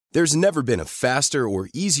There's never been a faster or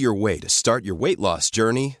easier way to start your weight loss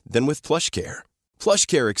journey than with PlushCare.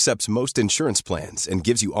 PlushCare accepts most insurance plans and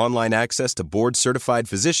gives you online access to board-certified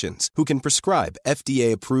physicians who can prescribe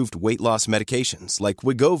FDA-approved weight loss medications like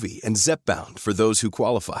Wegovy and Zepbound for those who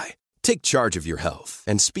qualify. Take charge of your health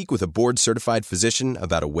and speak with a board-certified physician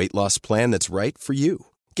about a weight loss plan that's right for you.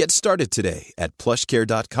 Get started today at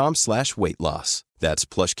plushcare.com/weight-loss. That's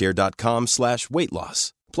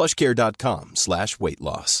plushcare.com/weight-loss.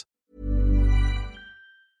 plushcare.com/weight-loss.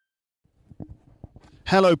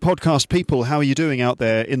 Hello, podcast people. How are you doing out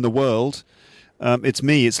there in the world? It's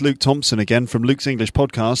me. It's Luke Thompson again from Luke's English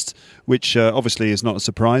Podcast, which obviously is not a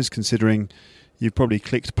surprise considering you've probably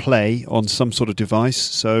clicked play on some sort of device.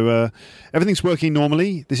 So everything's working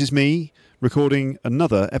normally. This is me recording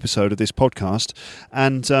another episode of this podcast,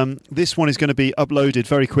 and this one is going to be uploaded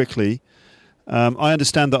very quickly. I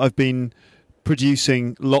understand that I've been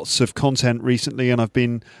producing lots of content recently, and I've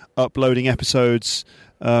been uploading episodes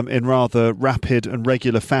in rather rapid and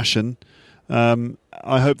regular fashion. I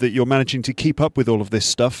hope that you're managing to keep up with all of this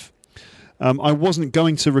stuff. I wasn't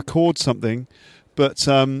going to record something, but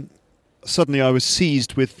suddenly I was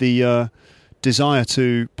seized with the desire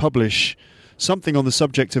to publish something on the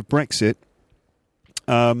subject of Brexit.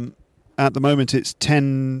 At the moment it's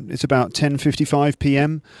about 10:55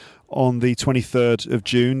 p.m. on the 23rd of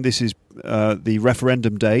June. This is the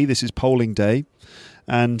referendum day. This is polling day.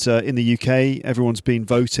 And in the UK, everyone's been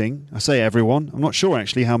voting. I say everyone. I'm not sure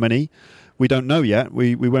actually how many. We don't know yet.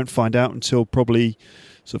 We won't find out until probably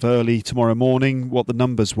sort of early tomorrow morning what the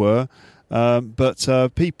numbers were. But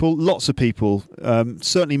people, lots of people,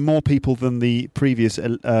 certainly more people than the previous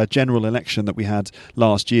general election that we had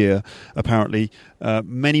last year, apparently.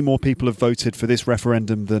 Many more people have voted for this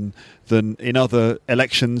referendum than in other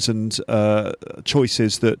elections and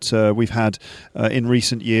choices that we've had in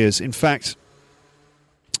recent years. In fact,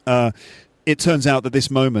 it turns out that this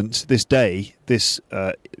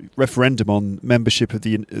referendum on membership of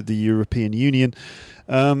the European Union,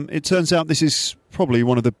 it turns out this is probably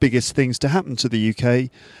one of the biggest things to happen to the UK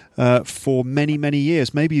for many, many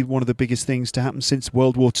years. Maybe one of the biggest things to happen since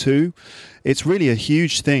World War II. It's really a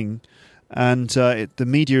huge thing, and the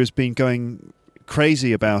media has been going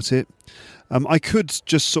crazy about it. I could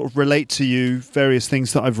just sort of relate to you various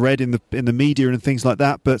things that I've read in the media and things like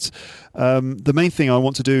that, but the main thing I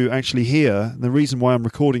want to do actually here, the reason why I'm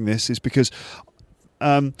recording this, is because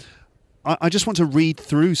I just want to read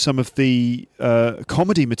through some of the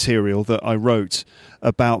comedy material that I wrote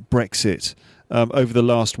about Brexit over the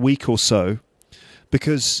last week or so,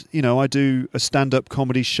 because, you know, I do a stand-up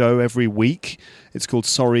comedy show every week. It's called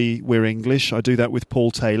Sorry We're English. I do that with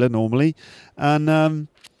Paul Taylor normally, and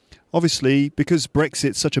obviously, because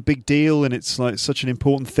Brexit's such a big deal and it's like such an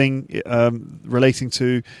important thing relating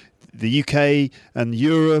to the UK and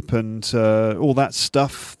Europe and all that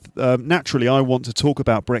stuff, naturally I want to talk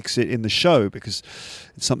about Brexit in the show because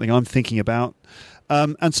it's something I'm thinking about.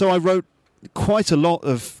 And so I wrote quite a lot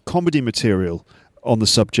of comedy material on the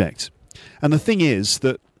subject. And the thing is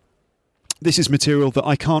that this is material that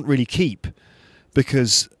I can't really keep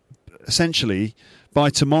because essentially by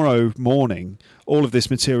tomorrow morning, all of this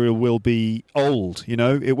material will be old, you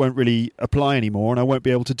know, it won't really apply anymore and I won't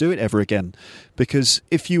be able to do it ever again. Because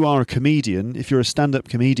if you are a comedian, if you're a stand-up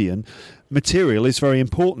comedian, material is very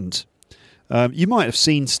important. You might have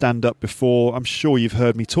seen stand-up before. I'm sure you've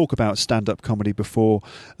heard me talk about stand-up comedy before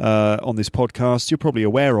on this podcast. You're probably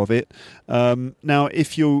aware of it. Now,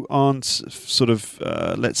 if you aren't sort of,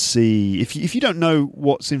 let's see, if you don't know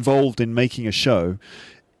what's involved in making a show,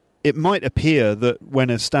 it might appear that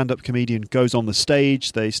when a stand-up comedian goes on the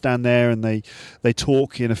stage, they stand there and they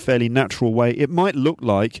talk in a fairly natural way. It might look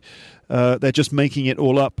like they're just making it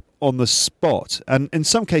all up on the spot. And in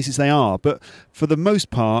some cases they are. But for the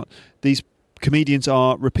most part, these comedians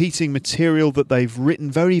are repeating material that they've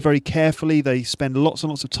written very, very carefully. They spend lots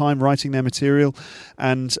and lots of time writing their material.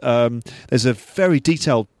 And there's a very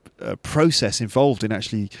detailed process involved in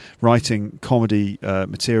actually writing comedy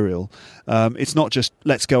material. It's not just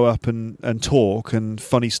let's go up and talk and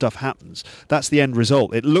funny stuff happens. That's the end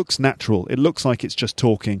result. It looks natural. It looks like it's just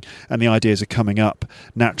talking and the ideas are coming up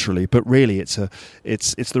naturally, but really it's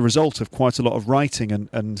the result of quite a lot of writing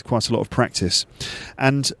and quite a lot of practice.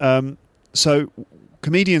 And so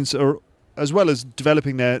comedians are, as well as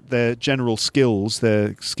developing their general skills,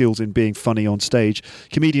 their skills in being funny on stage,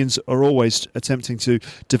 comedians are always attempting to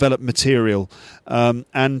develop material.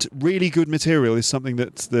 And really good material is something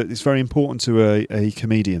that is very important to a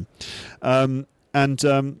comedian.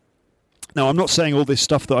 Now, I'm not saying all this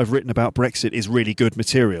stuff that I've written about Brexit is really good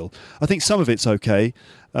material. I think some of it's okay.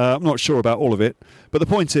 I'm not sure about all of it. But the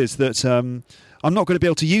point is that I'm not going to be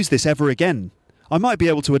able to use this ever again. I might be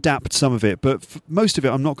able to adapt some of it, but most of it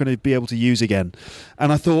I'm not going to be able to use again.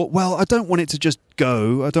 And I thought, well, I don't want it to just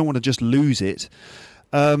go. I don't want to just lose it.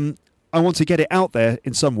 I want to get it out there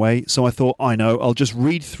in some way. So I thought, I'll just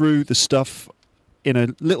read through the stuff in a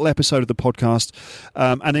little episode of the podcast,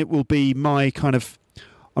 and it will be my kind of...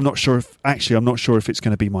 I'm not sure if it's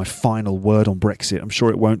going to be my final word on Brexit. I'm sure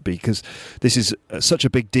it won't be, because this is such a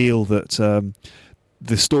big deal that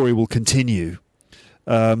the story will continue.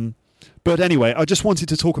 But anyway, I just wanted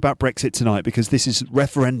to talk about Brexit tonight because this is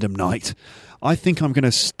referendum night. I think I'm going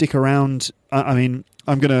to stick around. I'm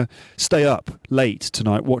going to stay up late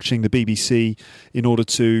tonight watching the BBC in order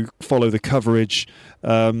to follow the coverage.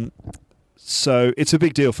 So it's a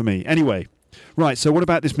big deal for me. Anyway, right, so what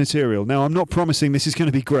about this material? Now, I'm not promising this is going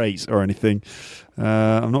to be great or anything.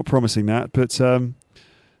 I'm not promising that. But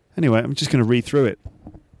anyway, I'm just going to read through it.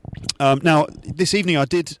 Now, this evening I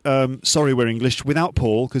did Sorry We're English without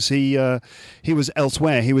Paul, because he was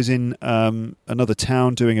elsewhere. He was in another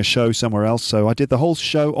town doing a show somewhere else. So I did the whole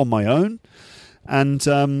show on my own. And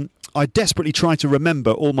I desperately tried to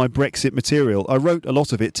remember all my Brexit material. I wrote a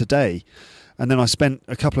lot of it today. And then I spent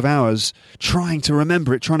a couple of hours trying to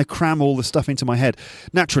remember it, trying to cram all the stuff into my head.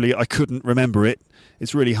 Naturally, I couldn't remember it.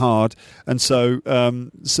 It's really hard. And so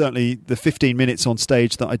certainly the 15 minutes on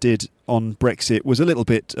stage that I did on Brexit was a little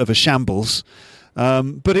bit of a shambles.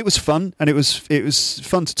 But it was fun, and it was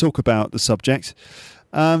fun to talk about the subject.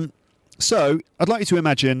 So I'd like you to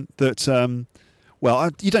imagine that,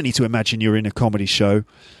 you don't need to imagine you're in a comedy show.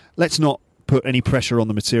 Let's not put any pressure on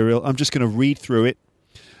the material. I'm just going to read through it.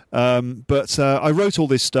 But I wrote all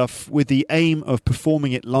this stuff with the aim of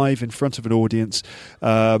performing it live in front of an audience,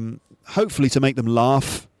 hopefully to make them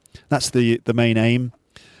laugh. That's the main aim.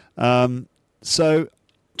 So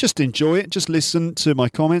just enjoy it. Just listen to my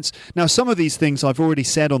comments. Now, some of these things I've already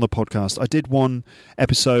said on the podcast. I did one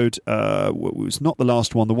episode, it was not the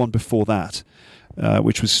last one, the one before that,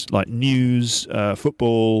 which was like news,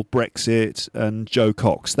 football, Brexit, and Joe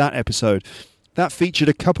Cox. That episode... that featured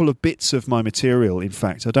a couple of bits of my material, in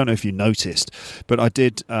fact. I don't know if you noticed, but I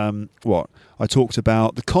did, I talked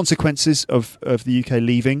about the consequences of the UK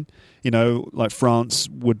leaving. You know, like France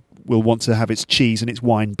will want to have its cheese and its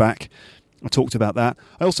wine back. I talked about that.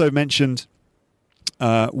 I also mentioned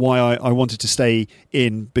why I wanted to stay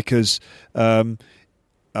in, because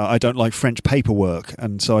I don't like French paperwork,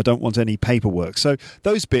 and so I don't want any paperwork. So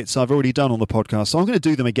those bits I've already done on the podcast, so I'm going to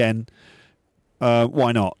do them again.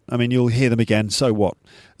 Why not? I mean, you'll hear them again. So what?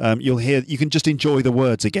 You can just enjoy the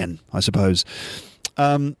words again, I suppose.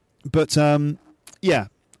 Yeah.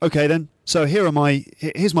 Okay then. So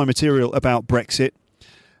here's my material about Brexit.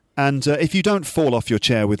 And if you don't fall off your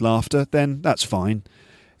chair with laughter, then that's fine.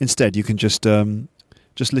 Instead, you can just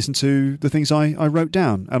listen to the things I wrote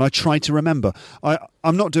down, and I tried to remember.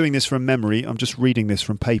 I'm not doing this from memory. I'm just reading this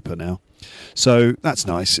from paper now. So that's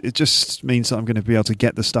nice. It just means that I'm going to be able to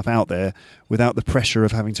get the stuff out there without the pressure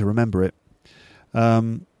of having to remember it.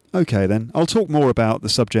 Okay, then. I'll talk more about the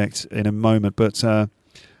subject in a moment, but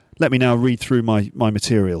let me now read through my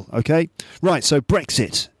material, okay? Right, so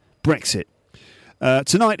Brexit.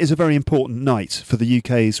 Tonight is a very important night for the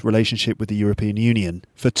UK's relationship with the European Union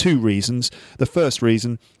for two reasons. The first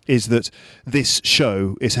reason is that this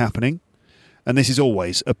show is happening. And this is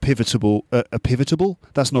always a pivotable...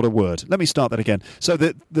 That's not a word. Let me start that again. So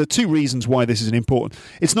the two reasons why this is an important...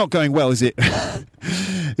 It's not going well, is it?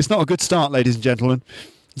 It's not a good start, ladies and gentlemen.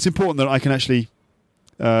 It's important that I can actually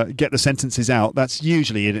get the sentences out. That's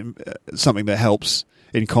usually something that helps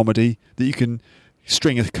in comedy, that you can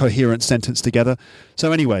string a coherent sentence together.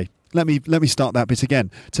 So anyway, let me start that bit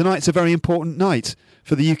again. Tonight's a very important night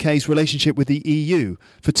for the UK's relationship with the EU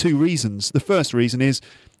for two reasons. The first reason is...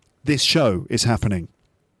 this show is happening.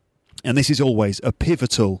 And this is always a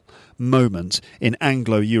pivotal moment in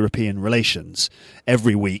Anglo-European relations.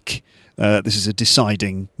 Every week, this is a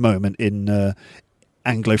deciding moment in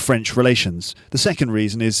Anglo-French relations. The second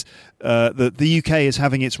reason is that the UK is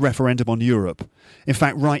having its referendum on Europe. In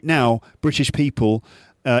fact, right now, British people,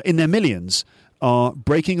 in their millions, are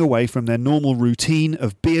breaking away from their normal routine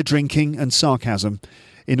of beer drinking and sarcasm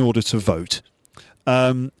in order to vote.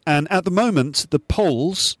 And at the moment, the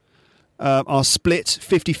polls... are split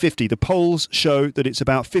 50-50. The polls show that it's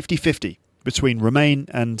about 50-50 between Remain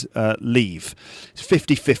and Leave. It's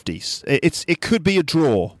 50-50. It could be a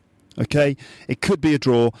draw, okay? It could be a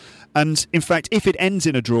draw. And, in fact, if it ends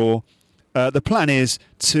in a draw, the plan is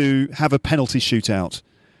to have a penalty shootout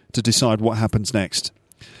to decide what happens next.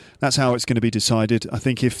 That's how it's going to be decided. I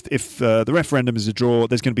think if the referendum is a draw,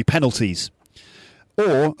 there's going to be penalties.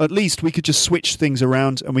 Or at least we could just switch things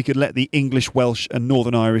around and we could let the English, Welsh and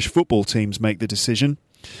Northern Irish football teams make the decision.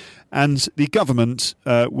 And the government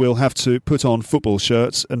will have to put on football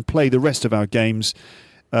shirts and play the rest of our games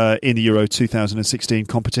in the Euro 2016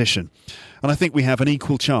 competition. And I think we have an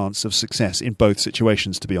equal chance of success in both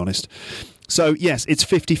situations, to be honest. So, yes, it's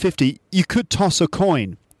 50-50. You could toss a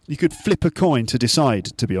coin. You could flip a coin to decide,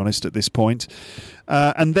 to be honest, at this point.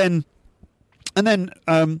 And then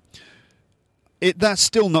that's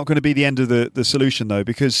still not going to be the end of the solution, though,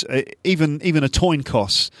 because even a coin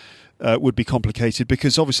toss would be complicated,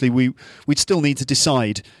 because obviously we'd still need to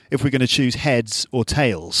decide if we're going to choose heads or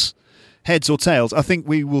tails. Heads or tails. I think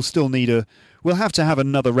we will still we'll have to have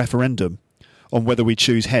another referendum on whether we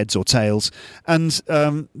choose heads or tails. And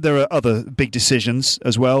there are other big decisions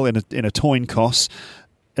as well in a coin toss.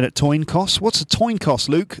 In a coin toss? What's a coin toss,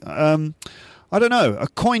 Luke? I don't know. A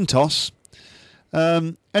coin toss.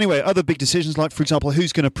 Anyway, other big decisions, like, for example,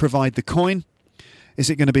 who's going to provide the coin? Is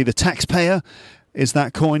it going to be the taxpayer? Is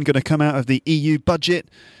that coin going to come out of the EU budget?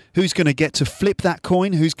 Who's going to get to flip that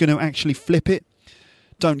coin? Who's going to actually flip it?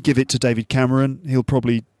 Don't give it to David Cameron. He'll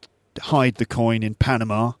probably hide the coin in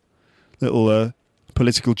Panama. Little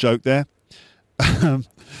political joke there.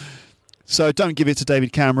 So don't give it to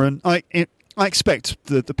David Cameron. I expect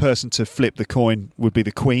the person to flip the coin would be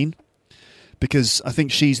the Queen, because I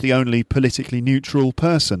think she's the only politically neutral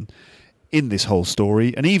person in this whole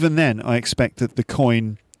story. And even then, I expect that the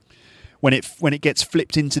coin, when it gets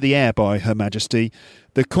flipped into the air by Her Majesty,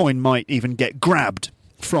 the coin might even get grabbed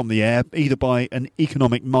from the air, either by an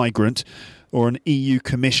economic migrant or an EU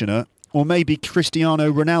commissioner, or maybe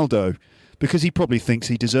Cristiano Ronaldo, because he probably thinks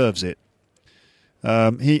he deserves it.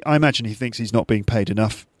 I imagine he thinks he's not being paid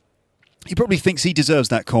enough. He probably thinks he deserves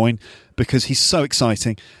that coin because he's so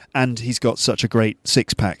exciting and he's got such a great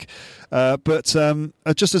six-pack. But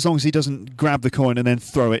just as long as he doesn't grab the coin and then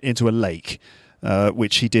throw it into a lake,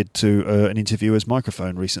 which he did to an interviewer's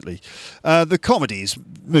microphone recently. The comedy's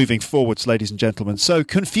moving forwards, ladies and gentlemen. So,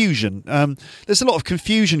 confusion. There's a lot of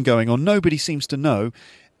confusion going on. Nobody seems to know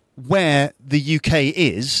where the UK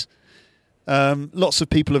is. Lots of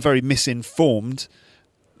people are very misinformed.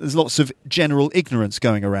 There's lots of general ignorance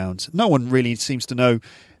going around. No one really seems to know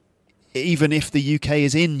even if the UK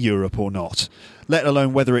is in Europe or not, let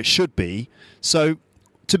alone whether it should be. So,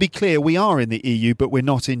 to be clear, we are in the EU, but we're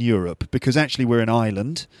not in Europe, because actually we're an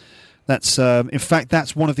island. That's, in fact,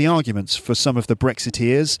 that's one of the arguments for some of the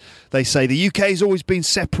Brexiteers. They say the UK has always been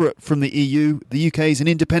separate from the EU. The UK is an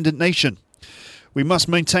independent nation. We must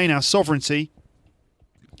maintain our sovereignty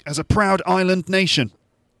as a proud island nation.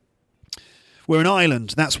 We're an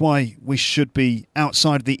island, that's why we should be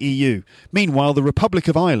outside the EU. Meanwhile, the Republic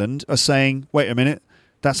of Ireland are saying, wait a minute,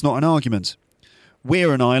 that's not an argument.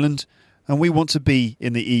 We're an island, and we want to be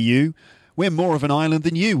in the EU. We're more of an island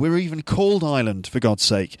than you. We're even called Ireland, for God's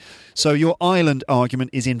sake. So your island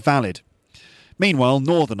argument is invalid. Meanwhile,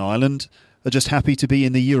 Northern Ireland are just happy to be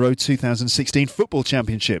in the Euro 2016 football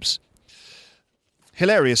championships.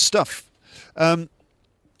 Hilarious stuff.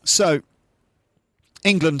 So,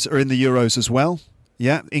 England are in the Euros as well.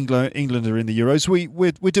 Yeah, England are in the Euros.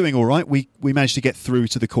 We're doing all right. We managed to get through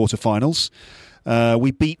to the quarterfinals.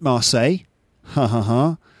 We beat Marseille. Ha ha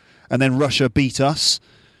ha. And then Russia beat us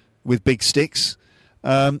with big sticks.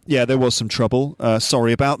 Yeah, there was some trouble.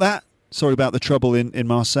 Sorry about that. Sorry about the trouble in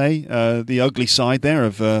Marseille. The ugly side there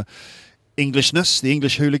of Englishness, the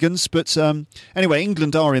English hooligans. But anyway,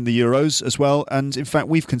 England are in the Euros as well. And in fact,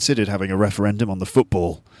 we've considered having a referendum on the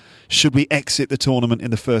football. Should we exit the tournament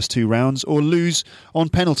in the first two rounds or lose on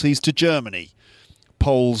penalties to Germany?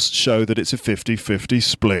 Polls show that it's a 50-50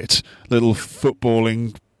 split. Little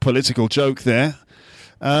footballing political joke there.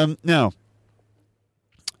 So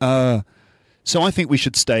I think we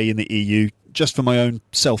should stay in the EU just for my own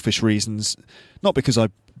selfish reasons, not because I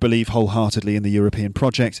believe wholeheartedly in the European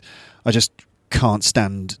project. I just can't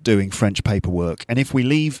stand doing French paperwork. And if we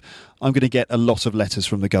leave, I'm going to get a lot of letters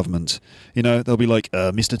from the government. You know, they'll be like,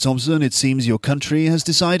 Mr. Thompson, it seems your country has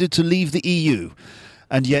decided to leave the EU,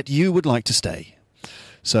 and yet you would like to stay.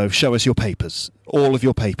 So show us your papers, all of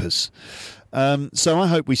your papers. So I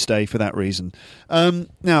hope we stay for that reason.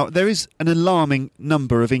 Now, there is an alarming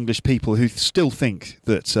number of English people who still think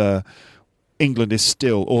that England is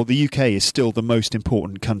still, or the UK is still, the most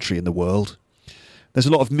important country in the world. There's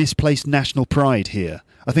a lot of misplaced national pride here.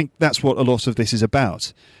 I think that's what a lot of this is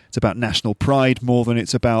about. It's about national pride more than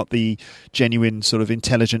it's about the genuine sort of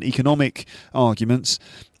intelligent economic arguments.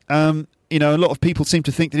 A lot of people seem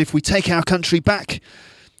to think that if we take our country back,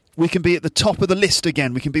 We can be at the top of the list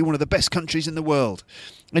again. We can be one of the best countries in the world.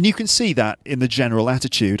 And you can see that in the general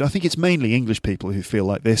attitude. I think it's mainly English people who feel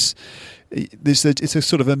like this. It's a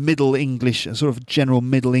sort of a Middle English, a sort of general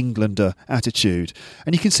Middle Englander attitude.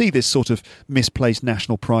 And you can see this sort of misplaced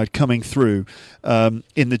national pride coming through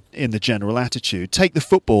in the general attitude. Take the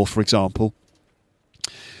football, for example.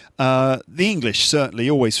 The English certainly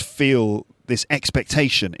always feel this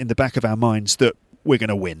expectation in the back of our minds that we're going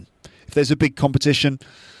to win. If there's a big competition,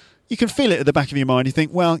 you can feel it at the back of your mind. You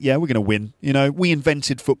think, well, yeah, we're going to win. We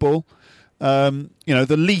invented football.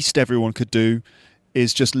 The least everyone could do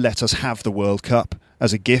is just let us have the World Cup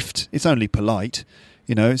as a gift. It's only polite.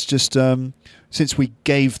 It's just since we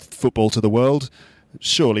gave football to the world,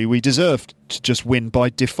 surely we deserve to just win by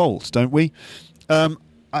default, don't we?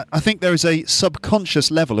 I think there is a subconscious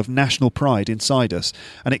level of national pride inside us,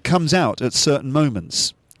 and it comes out at certain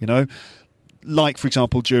moments, like, for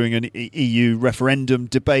example, during an EU referendum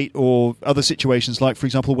debate or other situations like, for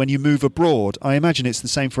example, when you move abroad. I imagine it's the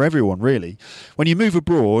same for everyone, really. When you move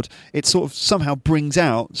abroad, it sort of somehow brings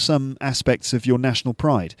out some aspects of your national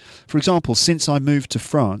pride. For example, since I moved to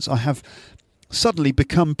France, I have suddenly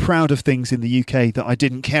become proud of things in the UK that I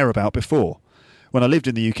didn't care about before. When I lived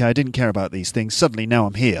in the UK, I didn't care about these things. Suddenly, now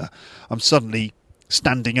I'm here. I'm suddenly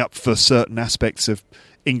standing up for certain aspects of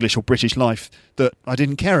English or British life that I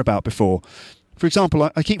didn't care about before. For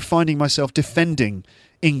example, I keep finding myself defending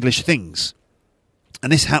English things.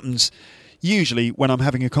 And this happens usually when I'm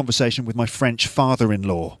having a conversation with my French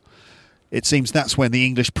father-in-law. It seems that's when the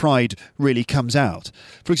English pride really comes out.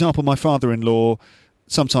 For example, my father-in-law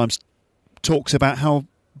sometimes talks about how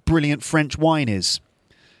brilliant French wine is.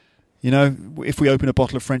 If we open a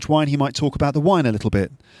bottle of French wine, he might talk about the wine a little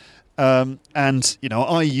bit.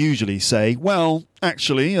 I usually say, well,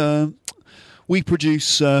 actually, we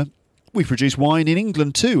produce wine in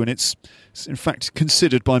England too, and it's in fact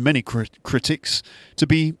considered by many critics to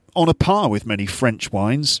be on a par with many French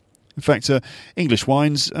wines. In fact, English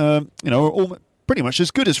wines, are all pretty much as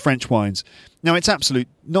good as French wines. Now, it's absolute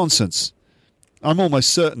nonsense. I'm almost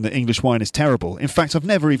certain that English wine is terrible. In fact, I've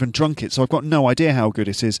never even drunk it, so I've got no idea how good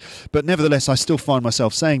it is. But nevertheless, I still find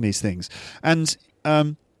myself saying these things. And,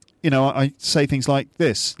 I say things like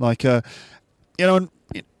this, like,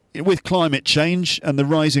 with climate change and the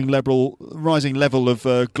rising level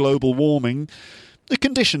of global warming, the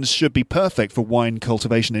conditions should be perfect for wine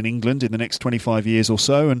cultivation in England in the next 25 years or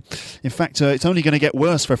so. And in fact, it's only going to get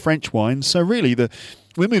worse for French wines. So really,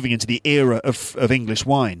 we're moving into the era of English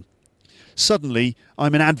wine. Suddenly,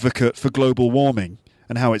 I'm an advocate for global warming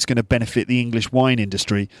and how it's going to benefit the English wine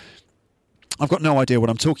industry. I've got no idea what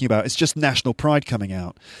I'm talking about. It's just national pride coming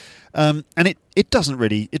out. And it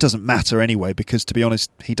doesn't matter anyway, because, to be honest,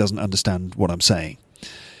 he doesn't understand what I'm saying.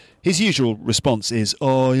 His usual response is,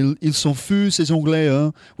 oh, ils sont fous, ces Anglais,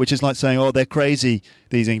 hein? Which is like saying, oh, they're crazy,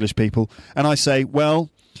 these English people. And I say, well,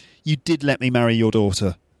 you did let me marry your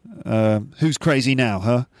daughter. Who's crazy now,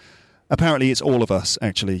 huh? Apparently it's all of us,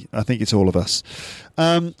 actually. I think it's all of us.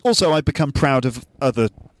 Also, I've become proud of other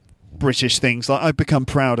British things. Like, I've become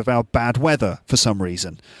proud of our bad weather for some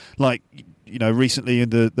reason. Like, recently in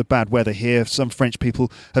the bad weather here, some French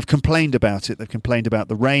people have complained about it. They've complained about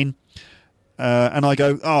the rain. And I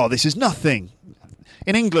go, oh, this is nothing.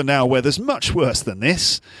 In England, our weather's much worse than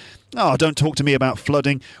this. Oh, don't talk to me about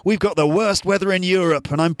flooding. We've got the worst weather in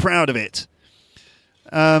Europe, and I'm proud of it.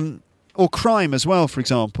 Or crime as well, for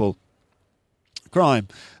example. Crime.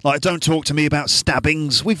 Like, don't talk to me about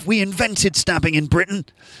stabbings. We invented stabbing in Britain.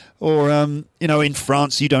 Or, in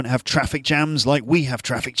France, you don't have traffic jams like we have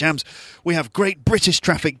traffic jams. We have great British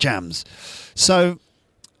traffic jams. So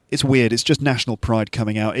it's weird. It's just national pride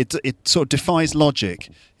coming out. It sort of defies logic,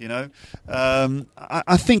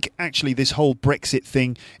 I think, actually, this whole Brexit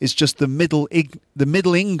thing is just the Middle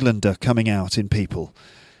Englander coming out in people.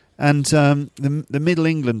 And the Middle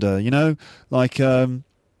Englander, like...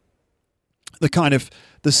 the kind of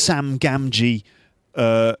the Sam Gamgee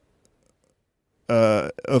of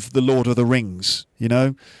the Lord of the Rings,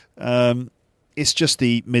 it's just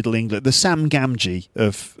the Middle England, the Sam Gamgee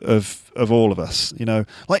of all of us,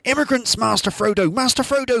 like immigrants, Master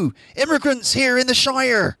Frodo, immigrants here in the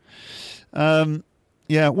Shire. One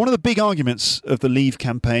of the big arguments of the Leave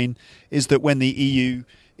campaign is that when the EU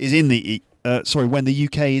is in when the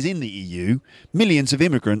UK is in the EU, millions of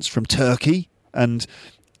immigrants from Turkey and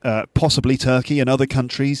possibly Turkey and other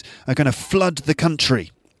countries are going to flood the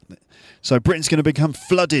country. So Britain's going to become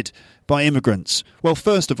flooded by immigrants. Well,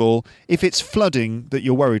 first of all, if it's flooding that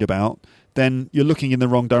you're worried about, then you're looking in the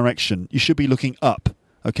wrong direction. You should be looking up,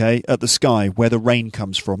 okay, at the sky where the rain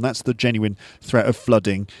comes from. That's the genuine threat of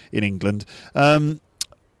flooding in England.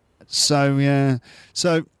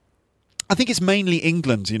 So I think it's mainly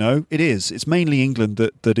England, It is. It's mainly England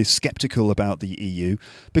that is sceptical about the EU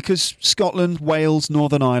because Scotland, Wales,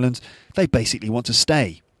 Northern Ireland, they basically want to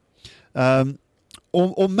stay.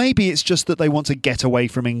 Or maybe it's just that they want to get away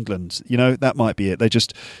from England. That might be it. They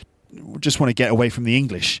just want to get away from the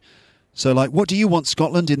English. So, what do you want,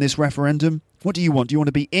 Scotland, in this referendum? What do you want? Do you want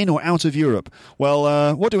to be in or out of Europe?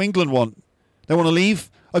 Well, what do England want? They want to leave?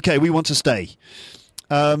 Okay, we want to stay.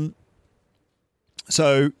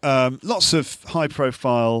 So lots of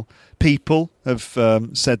high-profile people have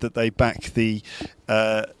said that they back the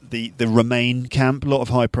Remain camp. A lot of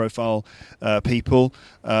high-profile people,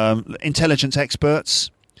 intelligence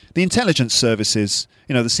experts, the intelligence services.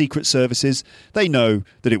 The secret services. They know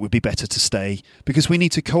that it would be better to stay because we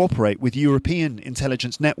need to cooperate with European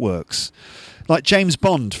intelligence networks, like James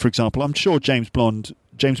Bond, for example. I'm sure James Blonde.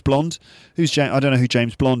 I don't know who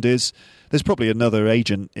James Blonde is. There's probably another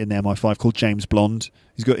agent in the MI5 called James Blonde.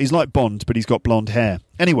 He's like Bond, but he's got blonde hair.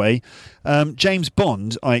 Anyway, James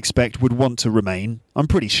Bond, I expect, would want to remain. I'm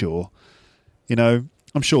pretty sure.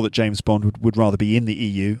 I'm sure that James Bond would rather be in the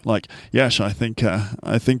EU. Yes, I think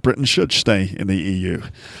Britain should stay in the EU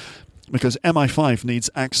because MI5 needs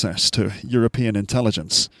access to European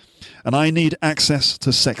intelligence, and I need access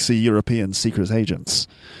to sexy European secret agents.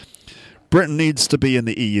 Britain needs to be in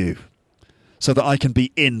the EU so that I can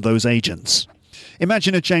be in those agents.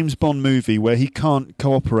 Imagine a James Bond movie where he can't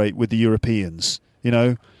cooperate with the Europeans,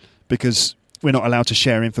 because we're not allowed to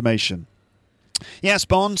share information. Yes,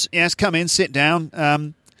 Bond. Yes, come in, sit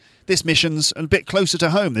down. This mission's a bit closer to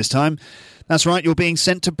home this time. That's right, you're being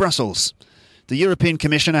sent to Brussels. The European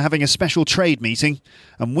Commission are having a special trade meeting,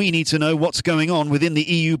 and we need to know what's going on within the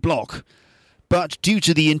EU bloc. But due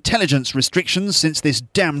to the intelligence restrictions since this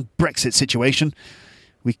damned Brexit situation,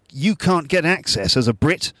 you can't get access as a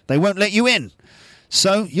Brit. They won't let you in.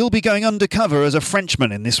 So you'll be going undercover as a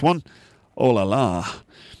Frenchman in this one. Oh la la.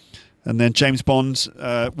 And then James Bond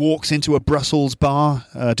walks into a Brussels bar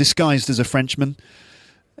disguised as a Frenchman,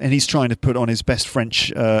 and he's trying to put on his best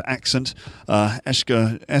French accent. Est-ce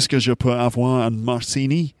que je peux avoir un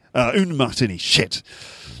martini? Un martini. Shit.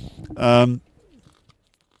 That's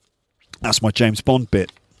my James Bond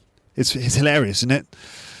bit. It's hilarious, isn't it?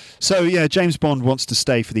 So, yeah, James Bond wants to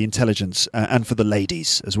stay for the intelligence and for the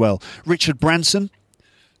ladies as well. Richard Branson,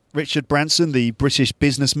 the British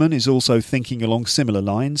businessman, is also thinking along similar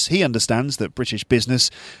lines. He understands that British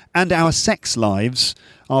business and our sex lives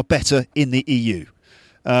are better in the EU.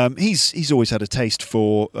 He's always had a taste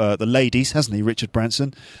for the ladies, hasn't he, Richard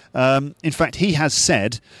Branson? In fact, he has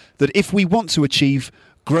said that if we want to achieve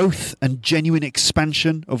growth and genuine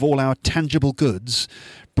expansion of all our tangible goods,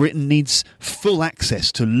 Britain needs full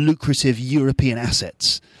access to lucrative European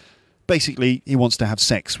assets. Basically, he wants to have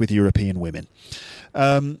sex with European women.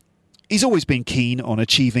 He's always been keen on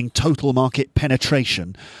achieving total market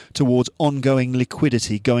penetration towards ongoing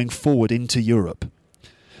liquidity going forward into Europe.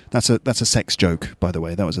 That's a sex joke, by the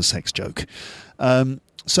way. That was a sex joke.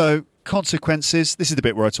 So, consequences. This is the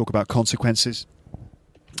bit where I talk about consequences.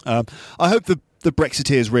 I hope the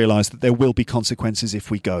Brexiteers realise that there will be consequences if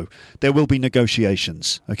we go. There will be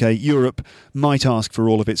negotiations. Okay, Europe might ask for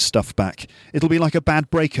all of its stuff back. It'll be like a bad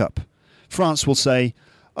breakup. France will say,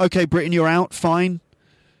 "Okay, Britain, you're out. Fine.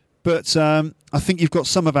 But I think you've got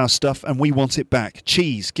some of our stuff and we want it back.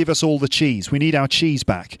 Cheese, give us all the cheese. We need our cheese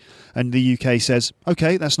back." And the UK says,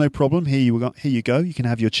 "Okay, that's no problem. Here you go. You can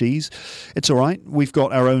have your cheese. It's all right. We've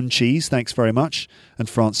got our own cheese. Thanks very much." And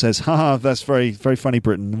France says, "Haha, that's very, very funny,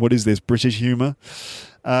 Britain. What is this, British humour?"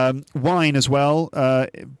 Wine as well.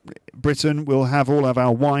 Britain will have all of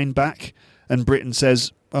our wine back. And Britain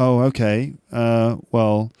says, "Oh, okay.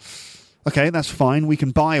 Okay, that's fine. We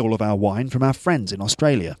can buy all of our wine from our friends in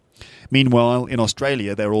Australia." Meanwhile, in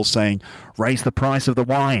Australia, they're all saying, "Raise the price of the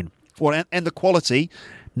wine." And the quality.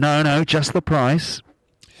 No, just the price.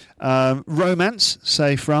 Romance,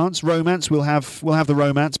 say France. Romance, we'll have the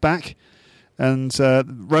romance back. And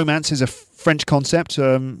romance is a French concept.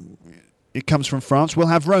 It comes from France. We'll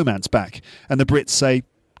have romance back. And the Brits say,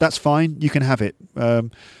 "That's fine. You can have it."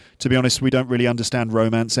 To be honest, we don't really understand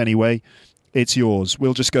romance anyway. It's yours.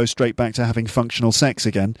 We'll just go straight back to having functional sex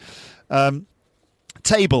again.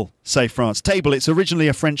 Table, say France. Table, it's originally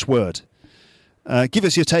a French word. Give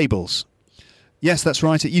us your tables. Yes, that's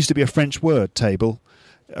right. It used to be a French word, table,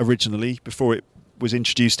 originally, before it was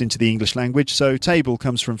introduced into the English language. So table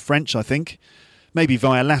comes from French, I think, maybe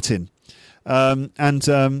via Latin.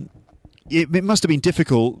 It must have been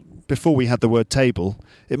difficult before we had the word table.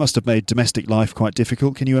 It must have made domestic life quite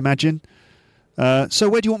difficult. Can you imagine? So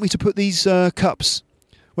where do you want me to put these cups?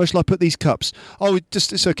 Where shall I put these cups? Oh,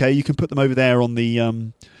 it's okay. You can put them over there on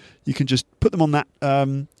the You can just put them on that.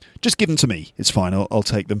 Just give them to me. It's fine. I'll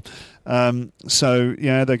take them. So,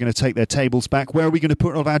 yeah, they're going to take their tables back. Where are we going to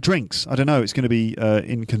put all of our drinks? I don't know. It's going to be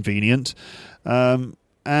inconvenient.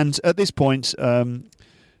 And at this point, the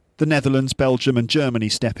Netherlands, Belgium and Germany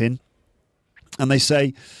step in. And they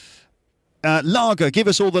say, lager, give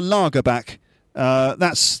us all the lager back.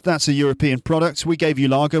 That's a European product. We gave you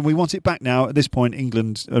lager and we want it back now. At this point,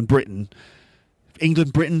 England and Britain,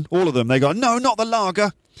 all of them, they go, no, not the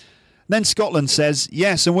lager. Then Scotland says,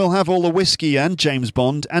 yes, and we'll have all the whiskey and James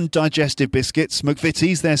Bond and digestive biscuits.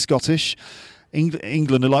 McVitie's, they're Scottish.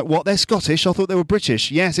 England are like, what? They're Scottish? I thought they were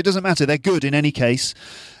British. Yes, it doesn't matter. They're good in any case.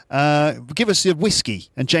 Give us the whiskey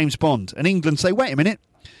and James Bond. And England say, wait a minute.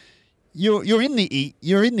 You're in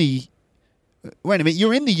the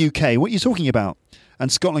UK. What are you talking about?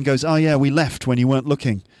 And Scotland goes, oh yeah, we left when you weren't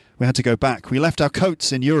looking. We had to go back. We left our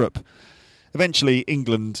coats in Europe. Eventually,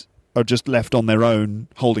 England are just left on their own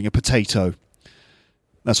holding a potato.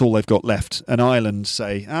 That's all they've got left. And Ireland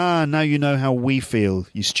say, now you know how we feel,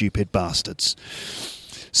 you stupid bastards.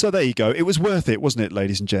 So there you go. It was worth it, wasn't it,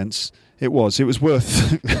 ladies and gents? It was. It was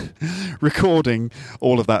worth recording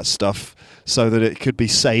all of that stuff so that it could be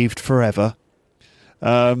saved forever.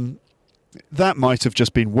 That might have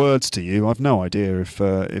just been words to you. I've no idea if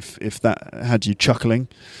that had you chuckling.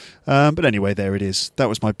 But anyway, there it is. That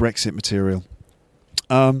was my Brexit material.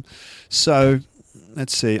 So,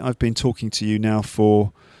 let's see. I've been talking to you now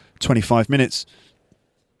for 25 minutes.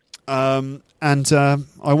 And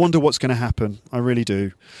I wonder what's going to happen. I really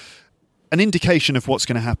do. An indication of what's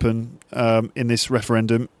going to happen in this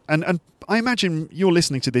referendum. And I imagine you're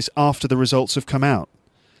listening to this after the results have come out.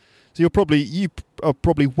 So you are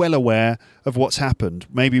probably well aware of what's happened.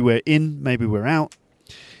 Maybe we're in, maybe we're out.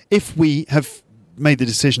 If we have made the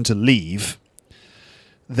decision to leave,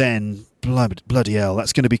 then bloody hell,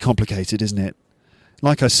 that's going to be complicated, isn't it?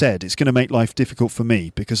 Like I said, it's going to make life difficult for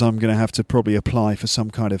me because I'm going to have to probably apply for some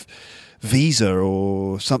kind of visa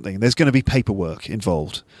or something. There's going to be paperwork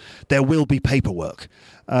involved. There will be paperwork.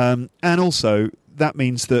 And also, that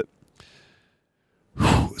means that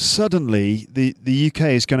suddenly the UK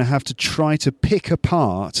is going to have to try to pick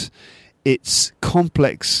apart its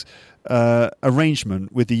complex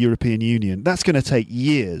arrangement with the European Union. That's going to take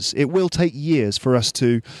years. It will take years for us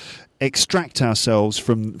to extract ourselves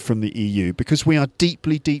from the EU because we are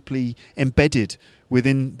deeply, deeply embedded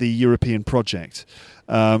within the European project.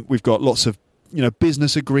 We've got lots of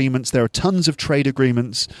business agreements. There are tons of trade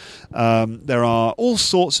agreements. There are all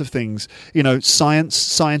sorts of things.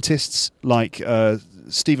 Scientists like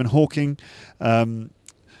Stephen Hawking and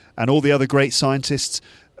all the other great scientists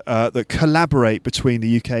that collaborate between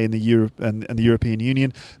the UK and the European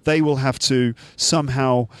Union. They will have to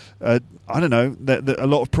somehow, a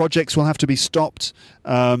lot of projects will have to be stopped.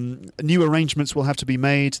 New arrangements will have to be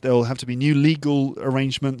made. There will have to be new legal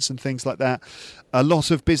arrangements and things like that. A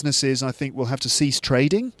lot of businesses, I think, will have to cease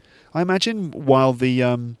trading, I imagine, while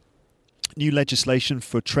the new legislation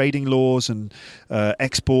for trading laws and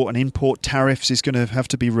export and import tariffs is going to have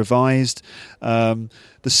to be revised.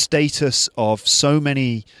 The status of so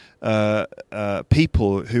many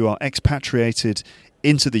people who are expatriated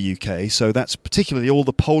into the UK, so that's particularly all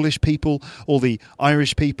the Polish people, all the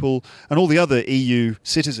Irish people, and all the other EU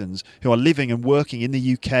citizens who are living and working in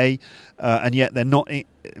the UK, and yet they're not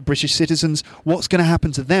British citizens. What's going to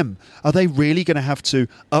happen to them? Are they really going to have to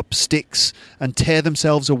up sticks and tear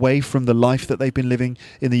themselves away from the life that they've been living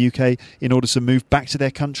in the UK in order to move back to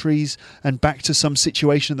their countries and back to some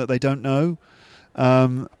situation that they don't know?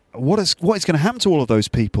 What is going to happen to all of those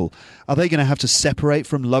people? Are they going to have to separate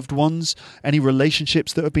from loved ones? Any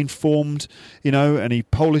relationships that have been formed? Any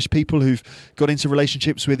Polish people who've got into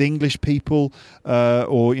relationships with English people,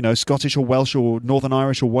 or Scottish or Welsh or Northern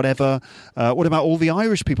Irish or whatever? What about all the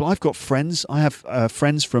Irish people? I've got friends. I have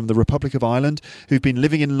friends from the Republic of Ireland who've been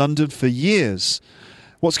living in London for years.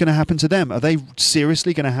 What's going to happen to them? Are they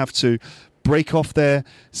seriously going to have to break off their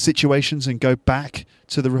situations and go back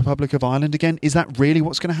to the Republic of Ireland again? Is that really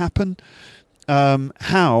what's going to happen?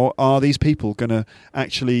 How are these people going to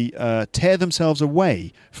actually tear themselves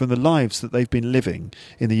away from the lives that they've been living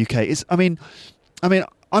in the UK?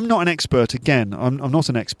 I'm not an expert. Again, I'm not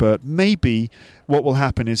an expert. Maybe what will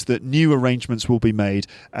happen is that new arrangements will be made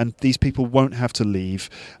and these people won't have to leave.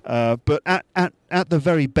 But at the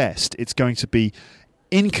very best, it's going to be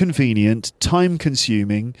inconvenient,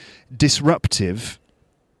 time-consuming, disruptive.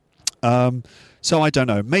 So I don't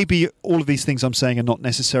know. Maybe all of these things I'm saying are not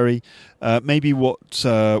necessary. Maybe what's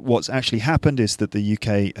actually happened is that the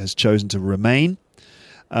UK has chosen to remain.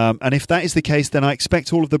 And if that is the case, then I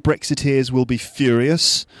expect all of the Brexiteers will be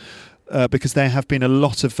furious. because there have been a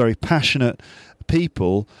lot of very passionate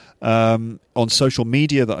people on social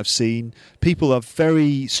media that I've seen. People have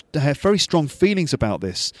very strong feelings about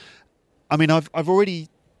this. I mean, I've already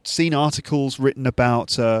seen articles written about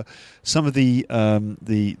some of the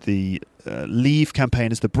Leave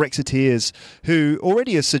campaigners, the Brexiteers, who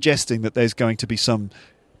already are suggesting that there's going to be some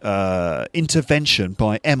intervention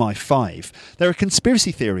by MI5. There are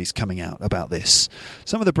conspiracy theories coming out about this.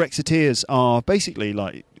 Some of the Brexiteers are basically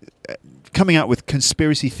like coming out with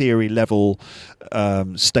conspiracy theory level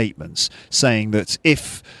statements, saying that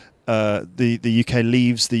if the UK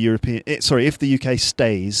leaves the European... if the UK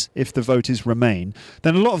stays, if the vote is Remain,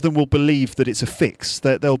 then a lot of them will believe that it's a fix.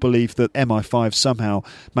 That they'll believe that MI5 somehow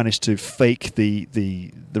managed to fake the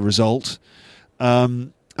result.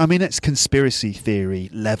 I mean, it's conspiracy theory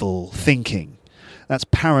level thinking. That's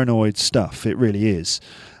paranoid stuff. It really is.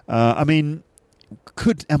 I mean,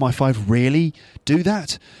 could MI5 really do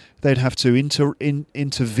that? They'd have to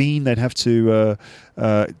intervene. They'd have to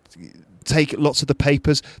take lots of the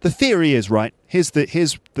papers. The theory is, right, here's the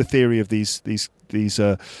theory of these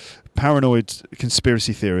paranoid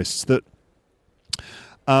conspiracy theorists, that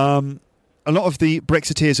a lot of the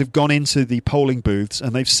Brexiteers have gone into the polling booths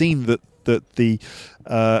and they've seen that the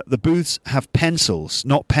booths have pencils,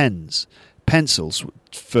 not pens, pencils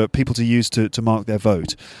for people to use to mark their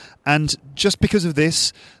vote. And just because of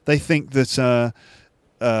this, they think that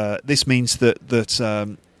this means that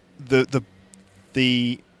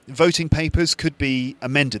the voting papers could be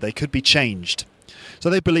amended, they could be changed. So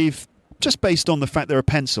they believe, just based on the fact there are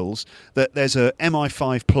pencils, that there's a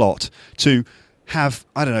MI5 plot to have,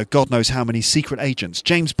 I don't know, God knows how many secret agents.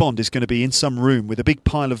 James Bond is going to be in some room with a big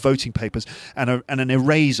pile of voting papers and an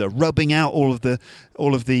eraser, rubbing out all of the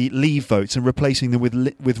Leave votes and replacing them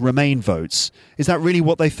with Remain votes. Is that really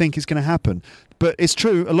what they think is going to happen? But it's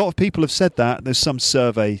true. A lot of people have said that. There's some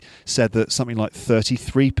survey said that something like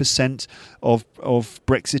 33% of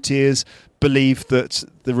Brexiteers believe that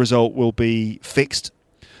the result will be fixed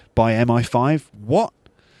by MI5. What?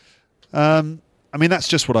 I mean, that's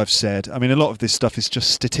just what I've said. I mean, a lot of this stuff is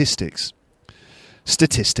just statistics.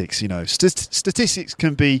 Statistics, you know. Statistics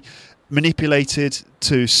can be manipulated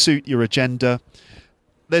to suit your agenda.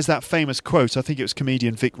 There's that famous quote, I think it was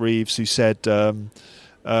comedian Vic Reeves, who said something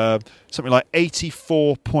like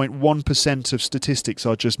 84.1% of statistics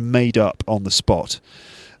are just made up on the spot.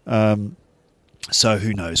 So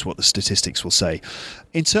who knows what the statistics will say.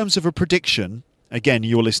 In terms of a prediction... Again,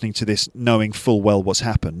 you're listening to this knowing full well what's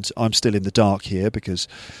happened. I'm still in the dark here because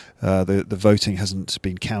the voting hasn't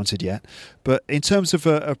been counted yet. But in terms of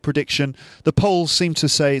a prediction, the polls seem to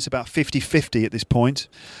say it's about 50-50 at this point.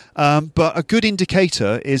 But a good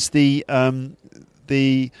indicator is the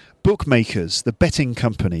bookmakers, the betting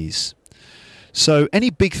companies. So any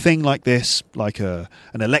big thing like this, like an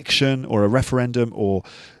election or a referendum, or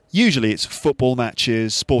usually it's football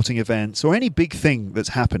matches, sporting events, or any big thing that's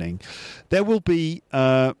happening, there will be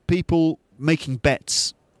people making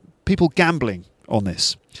bets, people gambling on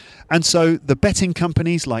this. And so the betting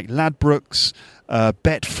companies like Ladbrokes,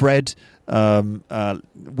 Betfred,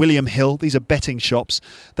 William Hill, these are betting shops,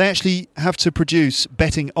 they actually have to produce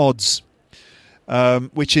betting odds,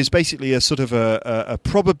 which is basically a sort of a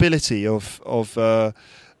probability of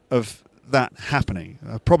that happening,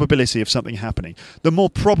 a probability of something happening. The more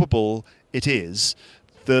probable it is,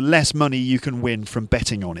 the less money you can win from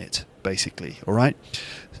betting on it, basically. All right.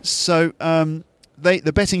 So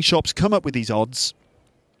the betting shops come up with these odds,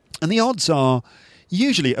 and the odds are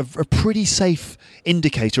usually a pretty safe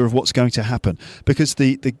indicator of what's going to happen, because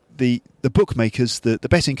the bookmakers, the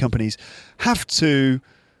betting companies, have to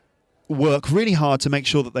work really hard to make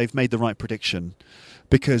sure that they've made the right prediction,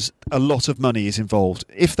 because a lot of money is involved.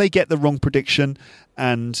 If they get the wrong prediction,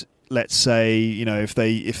 and let's say, you know, if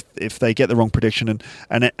they get the wrong prediction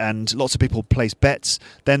and lots of people place bets,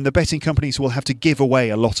 then the betting companies will have to give away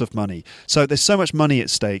a lot of money. So there's so much money at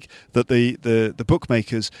stake that the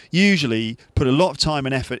bookmakers usually put a lot of time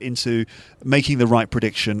and effort into making the right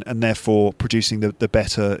prediction, and therefore producing the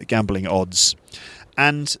better gambling odds.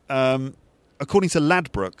 And according to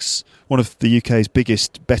Ladbrokes, one of the UK's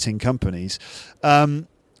biggest betting companies,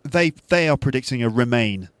 they are predicting a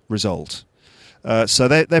Remain result. So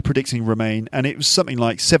they're predicting Remain, and it was something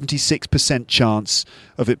like 76% chance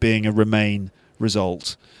of it being a Remain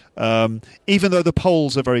result. Even though the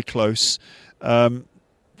polls are very close, the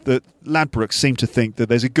Ladbrokes seem to think that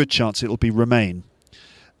there's a good chance it'll be Remain.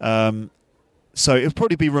 So it'll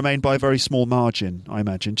probably be Remain by a very small margin, I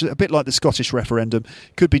imagine. A bit like the Scottish referendum,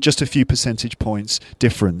 could be just a few percentage points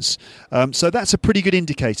difference. So that's a pretty good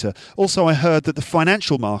indicator. Also, I heard that the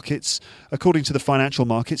financial markets, according to the financial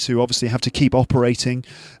markets, who obviously have to keep operating,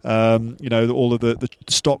 all of the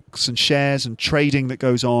stocks and shares and trading that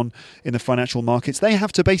goes on in the financial markets, they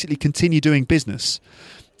have to basically continue doing business.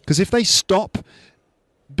 Because if they stop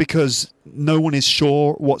because no one is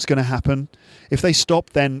sure what's going to happen, if they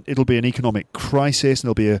stop, then it'll be an economic crisis and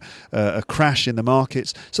there'll be a crash in the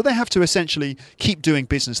markets. So they have to essentially keep doing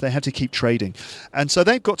business. They have to keep trading. And so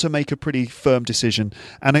they've got to make a pretty firm decision.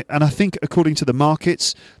 And I think, according to the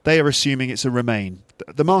markets, they are assuming it's a Remain.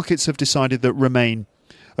 The markets have decided that Remain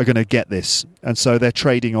are going to get this. And so they're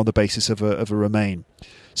trading on the basis of a Remain.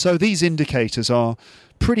 So these indicators are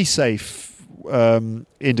pretty safe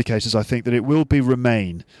indicators, I think, that it will be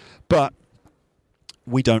Remain. But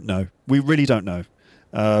we don't know. We really don't know.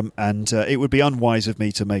 And it would be unwise of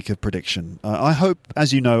me to make a prediction. I hope,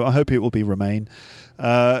 as you know, it will be Remain.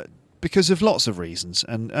 Because of lots of reasons,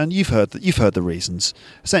 and you've heard the reasons.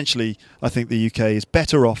 Essentially, I think the UK is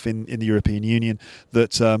better off in the European Union,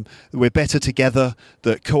 that we're better together,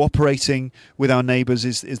 that cooperating with our neighbours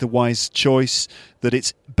is the wise choice, that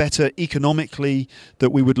it's better economically, that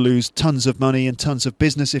we would lose tons of money and tons of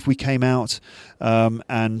business if we came out,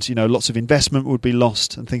 and lots of investment would be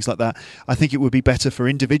lost and things like that. I think it would be better for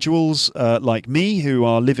individuals like me who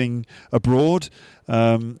are living abroad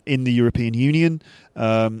in the European Union.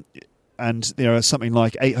 And there are something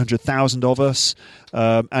like 800,000 of us,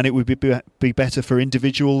 and it would be better for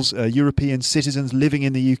individuals, European citizens living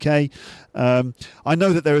in the UK. I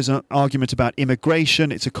know that there is an argument about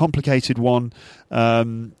immigration. It's a complicated one,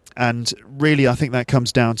 and really I think that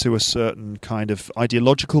comes down to a certain kind of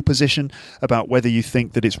ideological position about whether you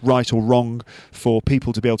think that it's right or wrong for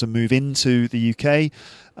people to be able to move into the UK.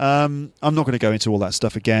 I'm not going to go into all that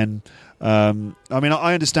stuff again. I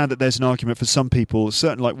understand that there's an argument for some people,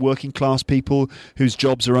 certain like working class people whose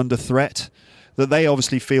jobs are under threat, that they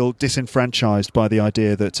obviously feel disenfranchised by the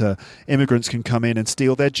idea that immigrants can come in and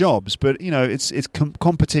steal their jobs. But it's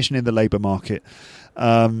competition in the labour market.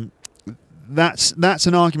 That's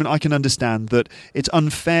an argument I can understand, that it's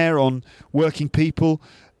unfair on working people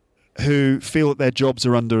who feel that their jobs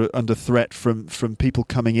are under threat from people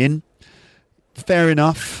coming in. Fair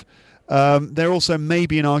enough. There also may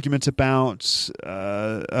be an argument about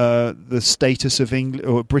the status of English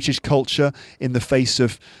or British culture in the face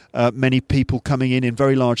of many people coming in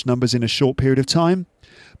very large numbers in a short period of time.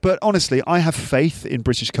 But honestly, I have faith in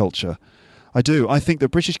British culture. I do. I think that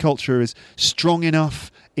British culture is strong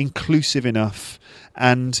enough, inclusive enough,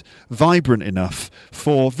 and vibrant enough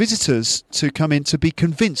for visitors to come in to be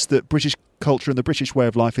convinced that British culture and the British way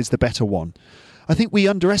of life is the better one. I think we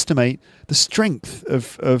underestimate the strength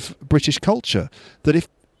of British culture, that if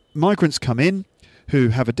migrants come in who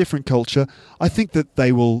have a different culture, I think that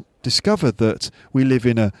they will discover that we live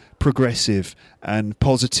in a progressive and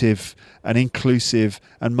positive and inclusive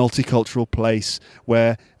and multicultural place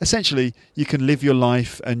where essentially you can live your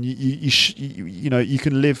life and you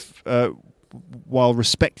can live while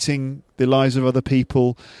respecting the lives of other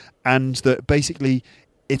people, and that basically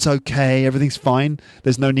it's okay, everything's fine,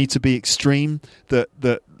 there's no need to be extreme, that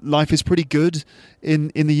life is pretty good in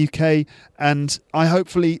the UK, and I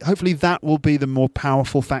hopefully that will be the more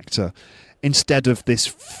powerful factor, instead of this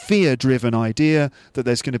fear-driven idea that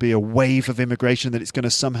there's going to be a wave of immigration, that it's going to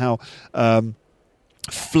somehow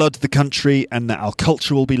flood the country and that our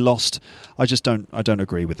culture will be lost. I don't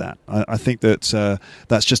agree with that. I think that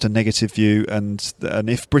that's just a negative view, and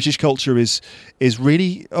if British culture is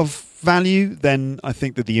really of value, then I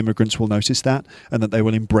think that the immigrants will notice that and that they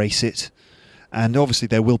will embrace it. And obviously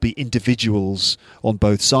there will be individuals on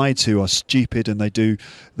both sides who are stupid and they do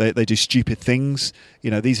stupid things.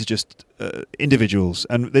 These are just individuals,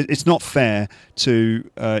 and it's not fair to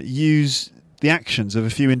use the actions of a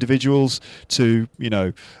few individuals to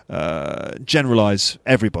generalize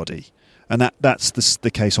everybody, and that's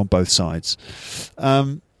the case on both sides.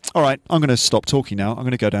 All right, I'm going to stop talking now. I'm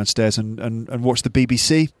going to go downstairs and watch the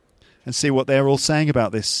BBC and see what they're all saying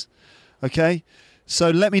about this. Okay, so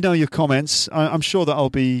let me know your comments. I'm sure that I'll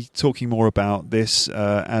be talking more about this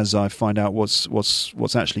as I find out what's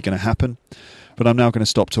actually going to happen. But I'm now going to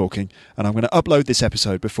stop talking, and I'm going to upload this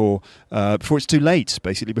episode before it's too late,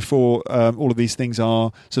 basically, before all of these things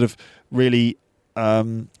are sort of really,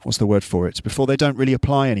 what's the word for it? Before they don't really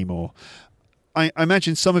apply anymore. I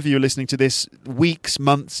imagine some of you are listening to this weeks,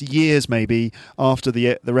 months, years maybe after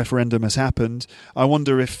the referendum has happened. I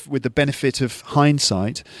wonder if, with the benefit of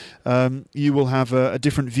hindsight, you will have a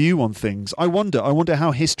different view on things. I wonder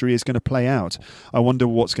how history is going to play out. I wonder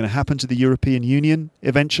what's going to happen to the European Union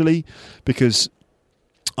eventually, because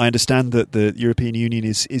I understand that the European Union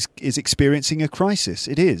is experiencing a crisis.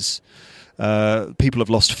 It is. People have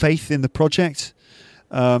lost faith in the project,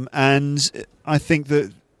 and I think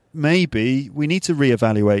that maybe we need to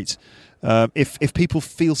reevaluate. If people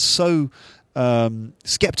feel so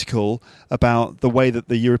sceptical about the way that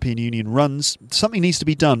the European Union runs, something needs to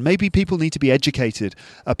be done. Maybe people need to be educated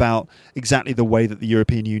about exactly the way that the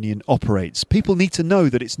European Union operates. People need to know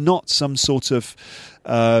that it's not some sort of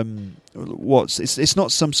it's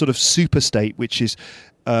not some sort of super state which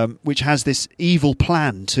has this evil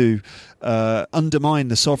plan to undermine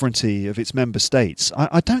the sovereignty of its member states.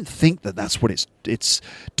 I don't think that that's what it's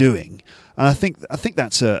doing, and I think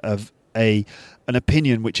that's an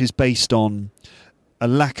opinion which is based on a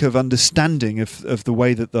lack of understanding of the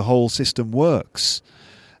way that the whole system works,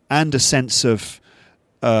 and a sense of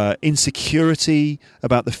insecurity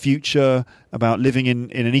about the future, about living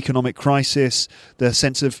in an economic crisis, the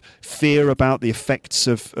sense of fear about the effects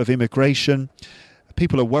of immigration.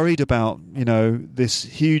 People are worried about, this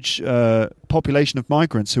huge population of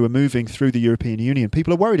migrants who are moving through the European Union.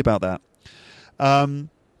 People are worried about that.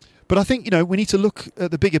 But I think, we need to look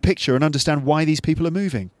at the bigger picture and understand why these people are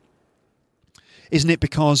moving. Isn't it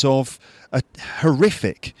because of a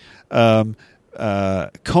horrific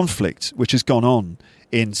conflict which has gone on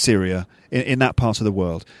in Syria, in that part of the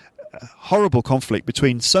world? Horrible conflict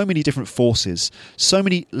between so many different forces, so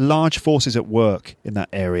many large forces at work in that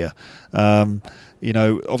area.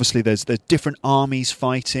 Obviously there's different armies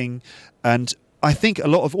fighting, and I think a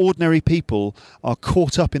lot of ordinary people are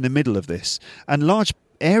caught up in the middle of this. And large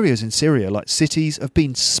areas in Syria, like cities, have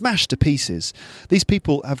been smashed to pieces. These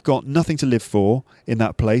people have got nothing to live for in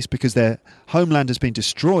that place because their homeland has been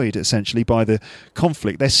destroyed essentially by the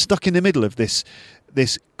conflict. They're stuck in the middle of this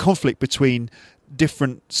conflict between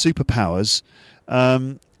different superpowers,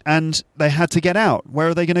 and they had to get out. Where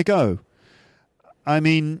are they going to go? I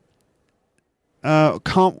mean, I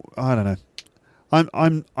don't know.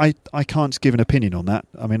 I can't give an opinion on that.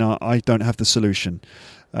 I mean, I don't have the solution.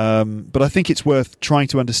 But I think it's worth trying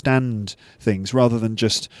to understand things rather than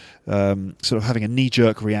just sort of having a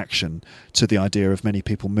knee-jerk reaction to the idea of many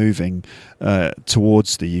people moving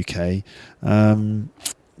towards the UK.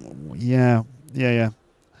 Yeah.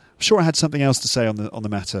 I'm sure I had something else to say on the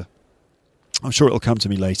matter. I'm sure it'll come to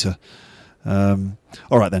me later. All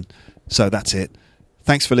right then. So that's it.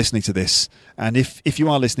 Thanks for listening to this. And if you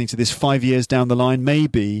are listening to this 5 years down the line,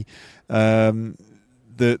 maybe the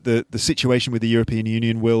situation with the European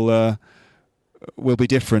Union will be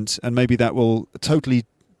different, and maybe that will totally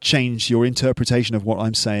change your interpretation of what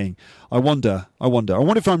I'm saying. I wonder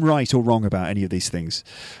if I'm right or wrong about any of these things.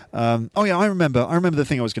 I remember the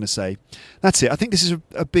thing I was going to say. That's it. I think this is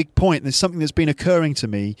a big point. There's something that's been occurring to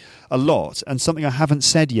me a lot, and something I haven't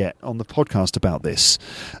said yet on the podcast about this.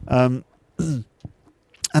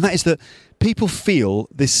 And that is that people feel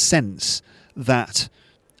this sense that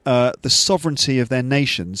the sovereignty of their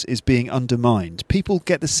nations is being undermined. People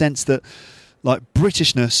get the sense that, like,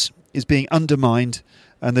 Britishness is being undermined,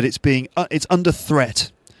 and that it's under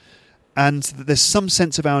threat, and that there's some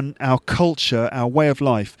sense of our culture, our way of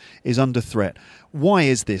life is under threat. Why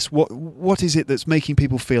is this? What is it that's making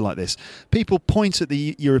people feel like this? People point at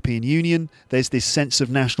the European Union. There's this sense of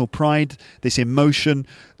national pride, this emotion.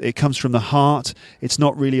 It comes from the heart. It's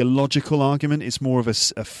not really a logical argument. It's more of a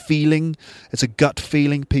feeling. It's a gut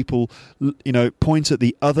feeling. People, point at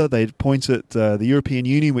the other. They point at the European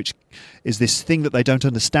Union, which is this thing that they don't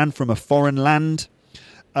understand from a foreign land.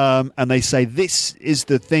 And they say, this is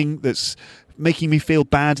the thing that's making me feel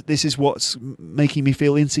bad. This is what's making me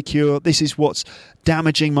feel insecure. This is what's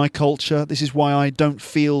damaging my culture. This is why I don't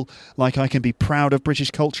feel like I can be proud of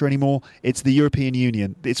British culture anymore. It's the European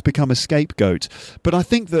Union. It's become a scapegoat. But I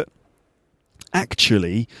think that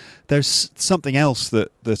actually there's something else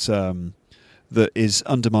that is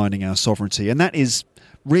undermining our sovereignty, and that is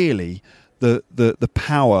really the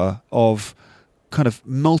power of kind of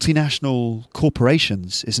multinational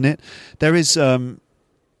corporations, isn't it? There is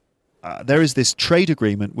this trade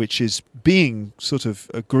agreement which is being sort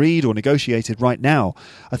of agreed or negotiated right now.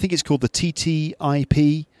 I think it's called the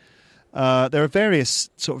TTIP. There are various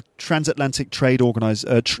sort of transatlantic trade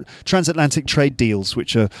transatlantic trade deals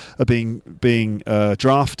which are being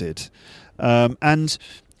drafted. And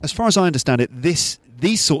as far as I understand it, these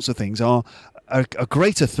sorts of things are a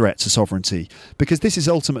greater threat to sovereignty, because this is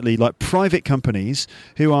ultimately like private companies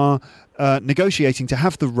who are negotiating to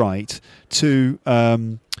have the right to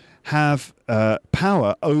have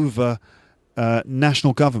power over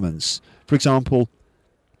national governments. For example,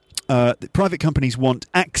 private companies want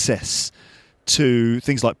access to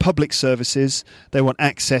things like public services. They want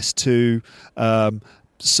access to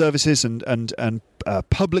services and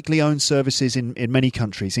publicly owned services in many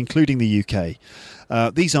countries, including the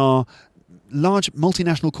UK. These are large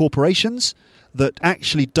multinational corporations that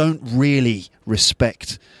actually don't really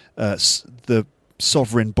respect the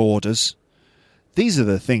sovereign borders. These are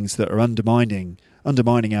the things that are undermining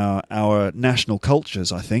our national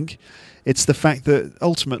cultures, I think. It's the fact that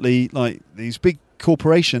ultimately, like, these big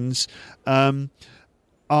corporations are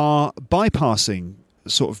bypassing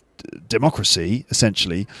sort of democracy,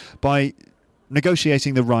 essentially, by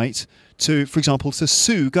negotiating the right to, for example, to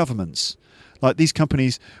sue governments. Like, these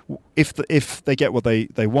companies, if they get what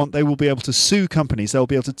they want, they will be able to sue companies. They'll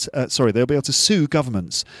be able to they'll be able to sue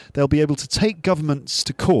governments. They'll be able to take governments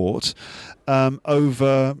to court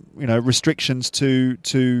over restrictions to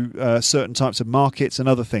certain types of markets and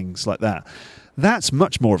other things like that. That's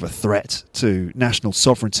much more of a threat to national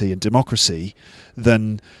sovereignty and democracy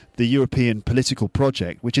than the European political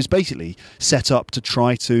project, which is basically set up to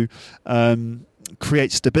try to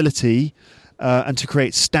create stability and to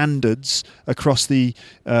create standards across the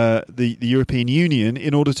European Union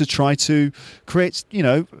in order to try to create,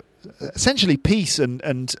 essentially peace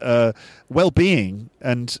and well-being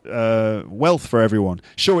and wealth for everyone.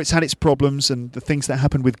 Sure, it's had its problems, and the things that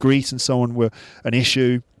happened with Greece and so on were an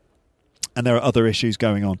issue, and there are other issues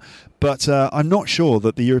going on. But I'm not sure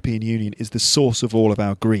that the European Union is the source of all of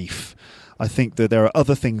our grief. I think that there are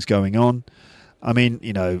other things going on. I mean,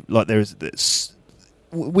 like there's this.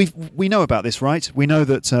 We know about this, right? We know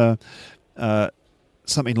that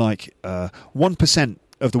something like 1%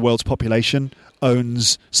 of the world's population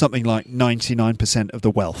owns something like 99% of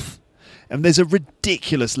the wealth. And there's a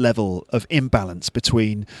ridiculous level of imbalance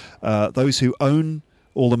between those who own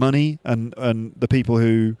all the money and the people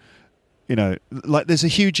who, there's a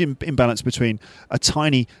huge imbalance between a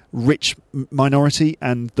tiny rich minority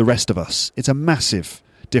and the rest of us. It's a massive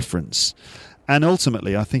difference. And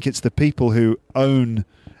ultimately, I think it's the people who own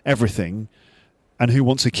everything and who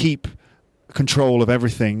want to keep control of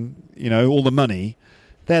everything, all the money.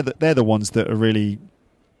 They're the ones that are really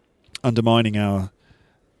undermining our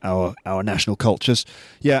national cultures.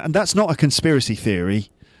 Yeah, and that's not a conspiracy theory.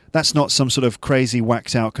 That's not some sort of crazy,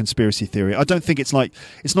 whacked out conspiracy theory. I don't think it's not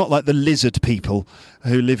like the lizard people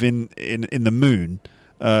who live in the moon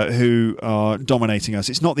who are dominating us.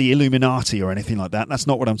 It's not the Illuminati or anything like that. That's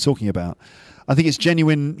not what I'm talking about. I think it's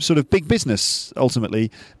genuine sort of big business,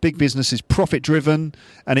 ultimately. Big business is profit-driven,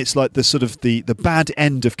 and it's like the sort of the bad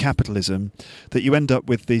end of capitalism, that you end up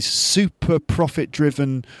with these super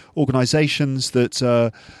profit-driven organisations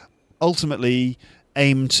that ultimately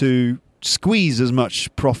aim to squeeze as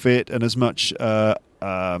much profit and as much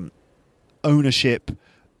ownership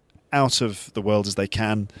out of the world as they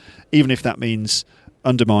can, even if that means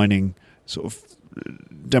undermining sort of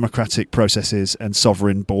democratic processes and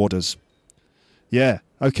sovereign borders. Yeah,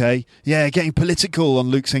 okay. Yeah, getting political on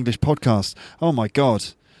Luke's English podcast. Oh my God.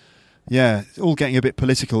 Yeah, it's all getting a bit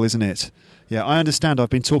political, isn't it? Yeah, I understand I've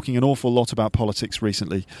been talking an awful lot about politics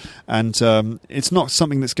recently, and it's not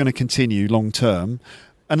something that's going to continue long term,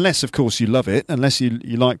 unless, of course, you love it, unless you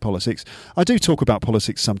like politics. I do talk about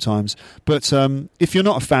politics sometimes, but if you're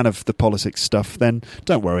not a fan of the politics stuff, then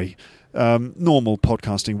don't worry. Normal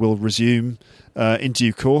podcasting will resume in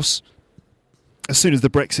due course. As soon as the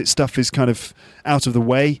Brexit stuff is kind of out of the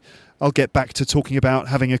way, I'll get back to talking about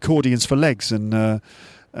having accordions for legs and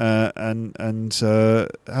having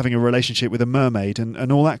a relationship with a mermaid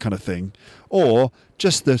and all that kind of thing, or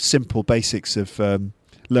just the simple basics of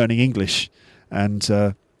learning English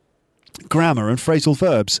and grammar and phrasal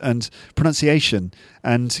verbs and pronunciation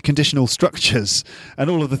and conditional structures and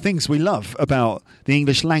all of the things we love about the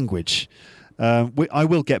English language. I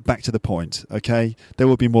will get back to the point, okay? There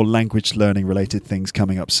will be more language learning related things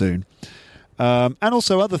coming up soon. And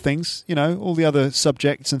also other things, all the other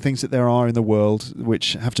subjects and things that there are in the world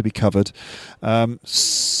which have to be covered.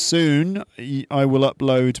 Soon I will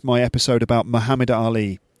upload my episode about Muhammad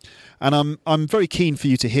Ali. And I'm very keen for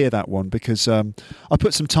you to hear that one because I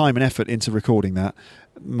put some time and effort into recording that.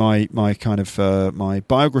 My kind of my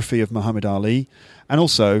biography of Muhammad Ali, and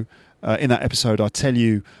also in that episode I tell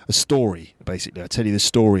you a story. Basically, I tell you the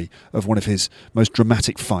story of one of his most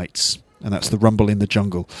dramatic fights, and that's the Rumble in the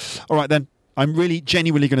Jungle. All right, then. I'm really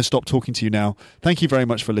genuinely going to stop talking to you now. Thank you very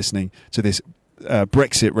much for listening to this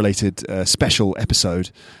Brexit-related special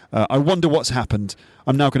episode. I wonder what's happened.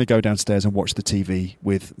 I'm now going to go downstairs and watch the TV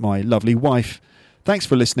with my lovely wife. Thanks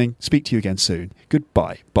for listening. Speak to you again soon.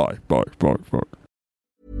 Goodbye. Bye. Bye. Bye. Bye.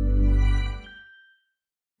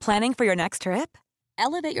 Planning for your next trip?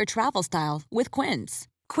 Elevate your travel style with Quince.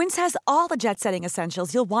 Quince has all the jet-setting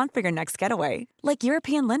essentials you'll want for your next getaway, like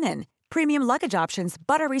European linen, premium luggage options,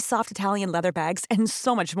 buttery soft Italian leather bags, and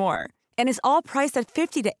so much more. And is all priced at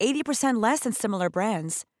 50 to 80% less than similar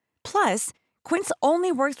brands. Plus, Quince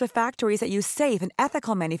only works with factories that use safe and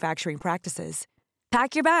ethical manufacturing practices.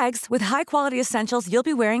 Pack your bags with high-quality essentials you'll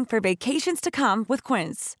be wearing for vacations to come with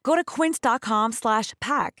Quince. Go to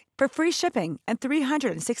quince.com/pack for free shipping and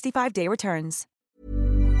 365-day returns.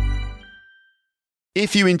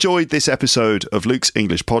 If you enjoyed this episode of Luke's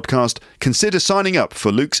English Podcast, consider signing up for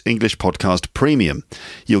Luke's English Podcast Premium.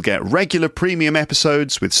 You'll get regular premium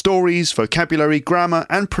episodes with stories, vocabulary, grammar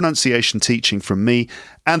and pronunciation teaching from me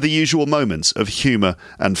and the usual moments of humour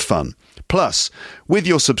and fun. Plus, with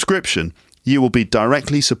your subscription, you will be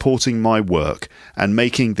directly supporting my work and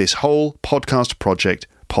making this whole podcast project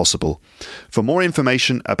possible. For more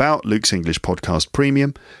information about Luke's English Podcast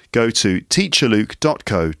Premium, go to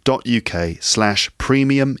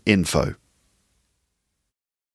teacherluke.co.uk/premium info.